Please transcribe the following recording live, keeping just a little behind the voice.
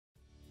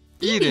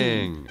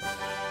Eating!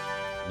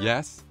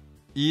 Yes,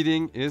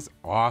 eating is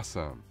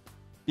awesome.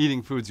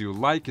 Eating foods you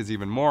like is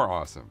even more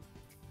awesome.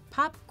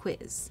 Pop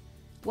quiz.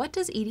 What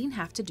does eating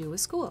have to do with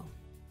school?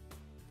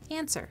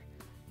 Answer.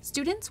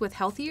 Students with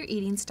healthier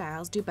eating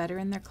styles do better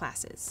in their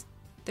classes.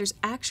 There's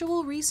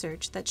actual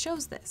research that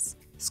shows this.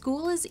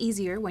 School is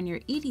easier when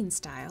your eating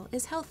style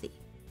is healthy.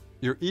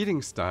 Your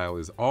eating style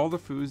is all the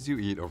foods you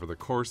eat over the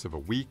course of a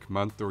week,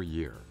 month, or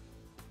year.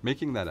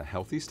 Making that a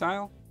healthy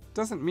style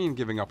doesn't mean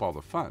giving up all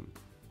the fun.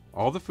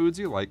 All the foods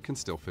you like can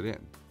still fit in.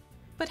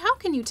 But how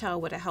can you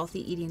tell what a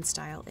healthy eating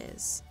style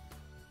is?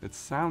 It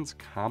sounds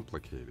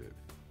complicated.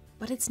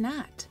 But it's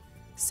not.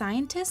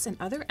 Scientists and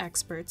other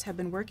experts have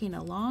been working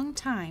a long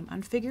time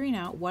on figuring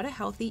out what a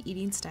healthy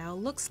eating style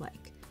looks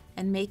like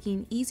and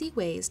making easy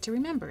ways to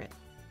remember it.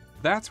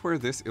 That's where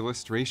this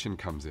illustration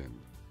comes in.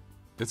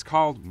 It's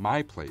called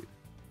MyPlate.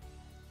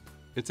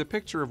 It's a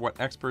picture of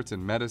what experts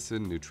in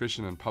medicine,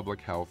 nutrition, and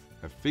public health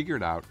have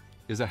figured out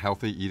is a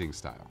healthy eating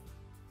style.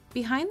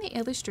 Behind the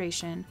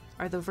illustration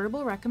are the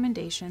verbal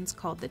recommendations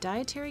called the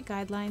Dietary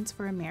Guidelines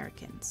for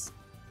Americans.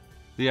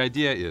 The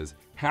idea is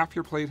half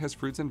your plate has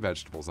fruits and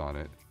vegetables on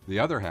it, the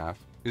other half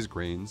is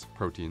grains,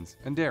 proteins,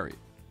 and dairy.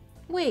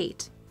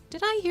 Wait,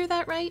 did I hear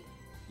that right?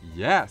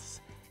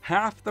 Yes,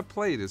 half the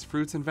plate is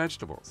fruits and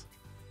vegetables.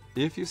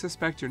 If you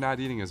suspect you're not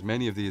eating as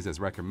many of these as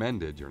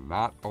recommended, you're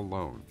not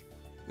alone.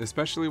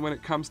 Especially when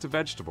it comes to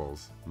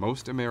vegetables,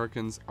 most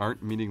Americans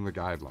aren't meeting the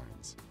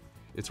guidelines.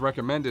 It's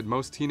recommended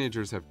most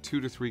teenagers have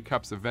 2 to 3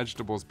 cups of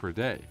vegetables per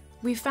day.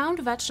 We found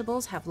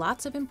vegetables have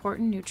lots of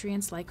important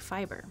nutrients like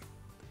fiber,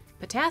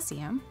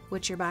 potassium,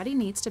 which your body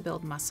needs to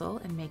build muscle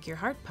and make your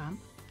heart pump,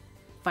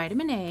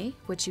 vitamin A,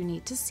 which you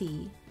need to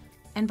see,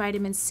 and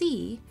vitamin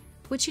C,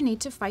 which you need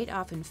to fight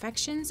off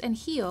infections and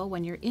heal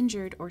when you're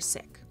injured or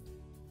sick.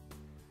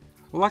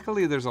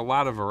 Luckily, there's a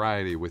lot of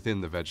variety within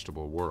the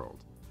vegetable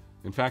world.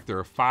 In fact, there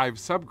are 5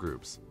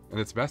 subgroups, and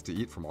it's best to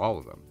eat from all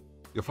of them.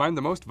 You'll find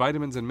the most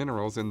vitamins and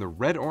minerals in the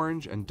red,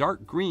 orange, and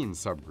dark green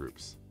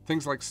subgroups.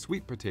 Things like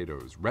sweet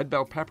potatoes, red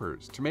bell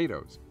peppers,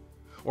 tomatoes,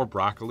 or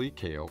broccoli,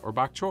 kale, or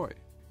bok choy.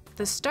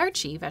 The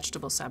starchy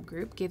vegetable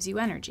subgroup gives you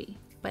energy,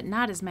 but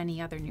not as many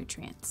other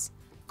nutrients.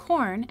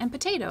 Corn and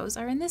potatoes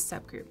are in this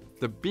subgroup.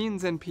 The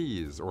beans and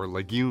peas, or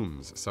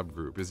legumes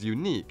subgroup, is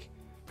unique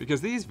because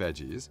these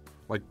veggies,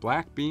 like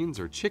black beans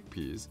or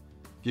chickpeas,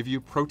 give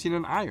you protein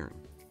and iron,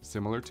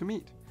 similar to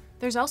meat.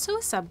 There's also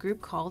a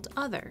subgroup called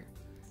Other.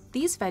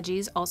 These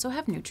veggies also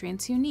have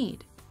nutrients you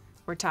need.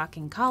 We're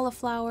talking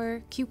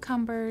cauliflower,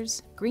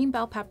 cucumbers, green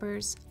bell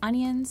peppers,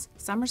 onions,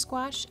 summer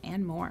squash,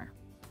 and more.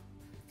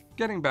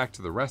 Getting back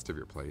to the rest of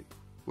your plate,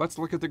 let's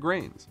look at the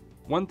grains.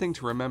 One thing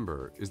to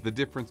remember is the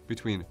difference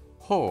between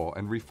whole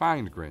and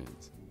refined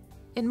grains.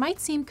 It might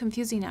seem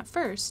confusing at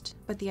first,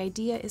 but the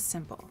idea is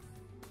simple.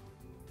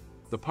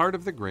 The part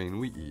of the grain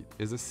we eat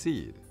is a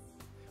seed.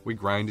 We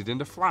grind it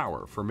into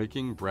flour for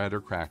making bread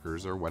or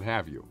crackers or what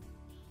have you.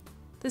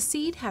 The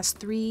seed has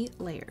 3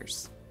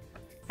 layers.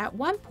 At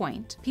one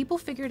point, people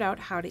figured out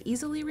how to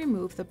easily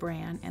remove the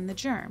bran and the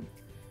germ.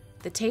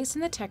 The taste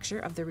and the texture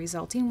of the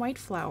resulting white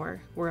flour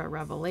were a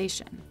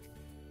revelation.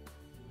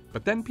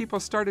 But then people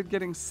started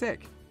getting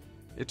sick.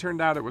 It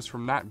turned out it was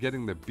from not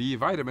getting the B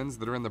vitamins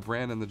that are in the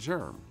bran and the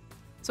germ.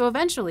 So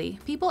eventually,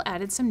 people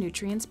added some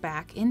nutrients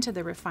back into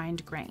the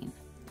refined grain.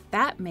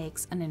 That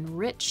makes an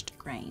enriched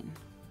grain.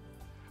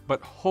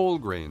 But whole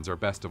grains are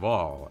best of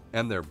all,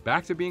 and they're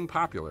back to being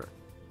popular.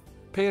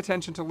 Pay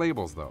attention to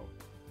labels, though.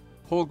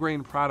 Whole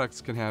grain products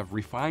can have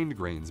refined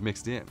grains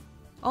mixed in.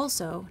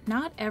 Also,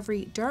 not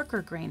every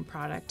darker grain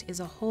product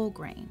is a whole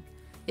grain.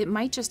 It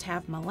might just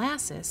have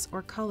molasses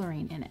or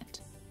coloring in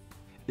it.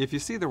 If you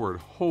see the word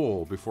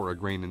whole before a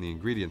grain in the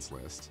ingredients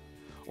list,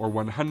 or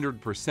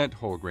 100%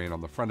 whole grain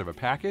on the front of a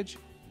package,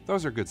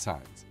 those are good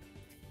signs.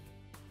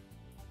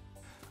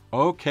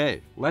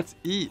 Okay, let's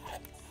eat.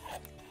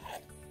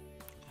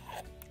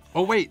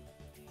 Oh wait,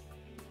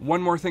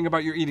 one more thing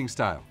about your eating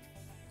style.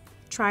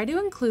 Try to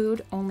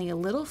include only a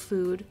little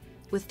food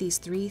with these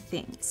 3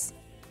 things: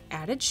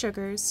 added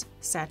sugars,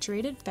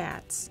 saturated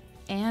fats,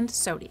 and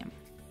sodium.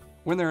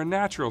 When there are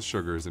natural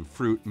sugars in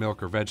fruit,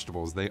 milk, or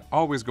vegetables, they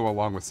always go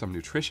along with some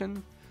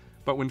nutrition.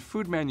 But when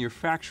food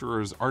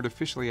manufacturers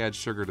artificially add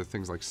sugar to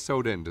things like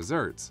soda and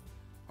desserts,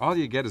 all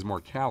you get is more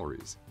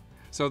calories.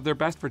 So they're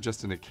best for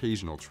just an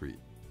occasional treat.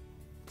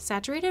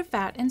 Saturated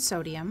fat and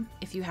sodium,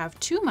 if you have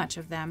too much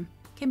of them,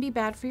 can be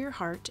bad for your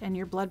heart and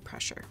your blood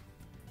pressure.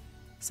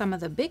 Some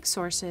of the big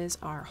sources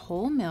are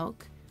whole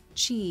milk,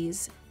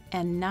 cheese,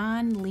 and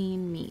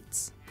non-lean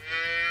meats.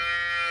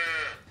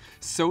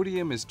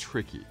 Sodium is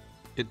tricky.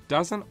 It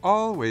doesn't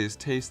always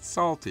taste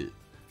salty,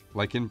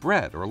 like in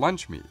bread or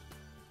lunch meat.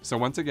 So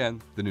once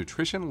again, the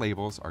nutrition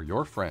labels are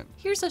your friend.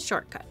 Here's a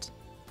shortcut.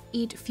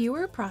 Eat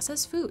fewer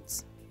processed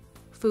foods.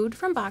 Food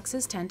from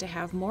boxes tend to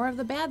have more of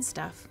the bad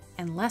stuff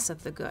and less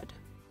of the good.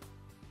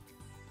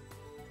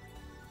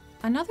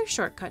 Another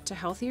shortcut to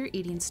healthier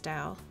eating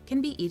style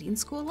can be eating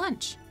school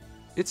lunch.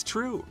 It's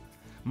true.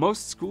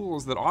 Most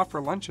schools that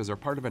offer lunches are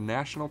part of a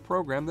national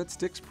program that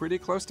sticks pretty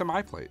close to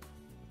MyPlate.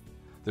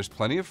 There's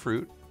plenty of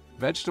fruit,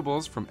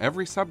 vegetables from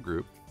every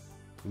subgroup,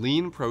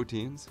 lean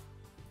proteins,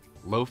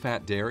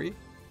 low-fat dairy,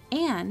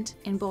 And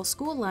in both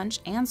school lunch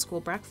and school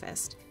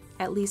breakfast,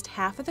 at least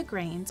half of the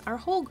grains are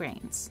whole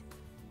grains.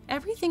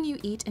 Everything you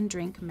eat and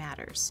drink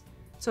matters.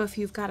 So if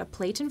you've got a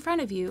plate in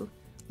front of you,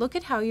 look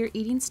at how your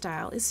eating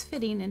style is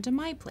fitting into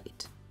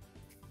MyPlate.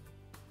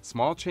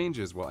 Small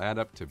changes will add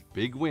up to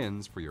big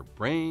wins for your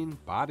brain,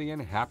 body,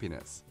 and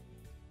happiness.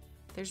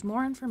 There's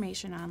more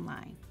information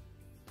online.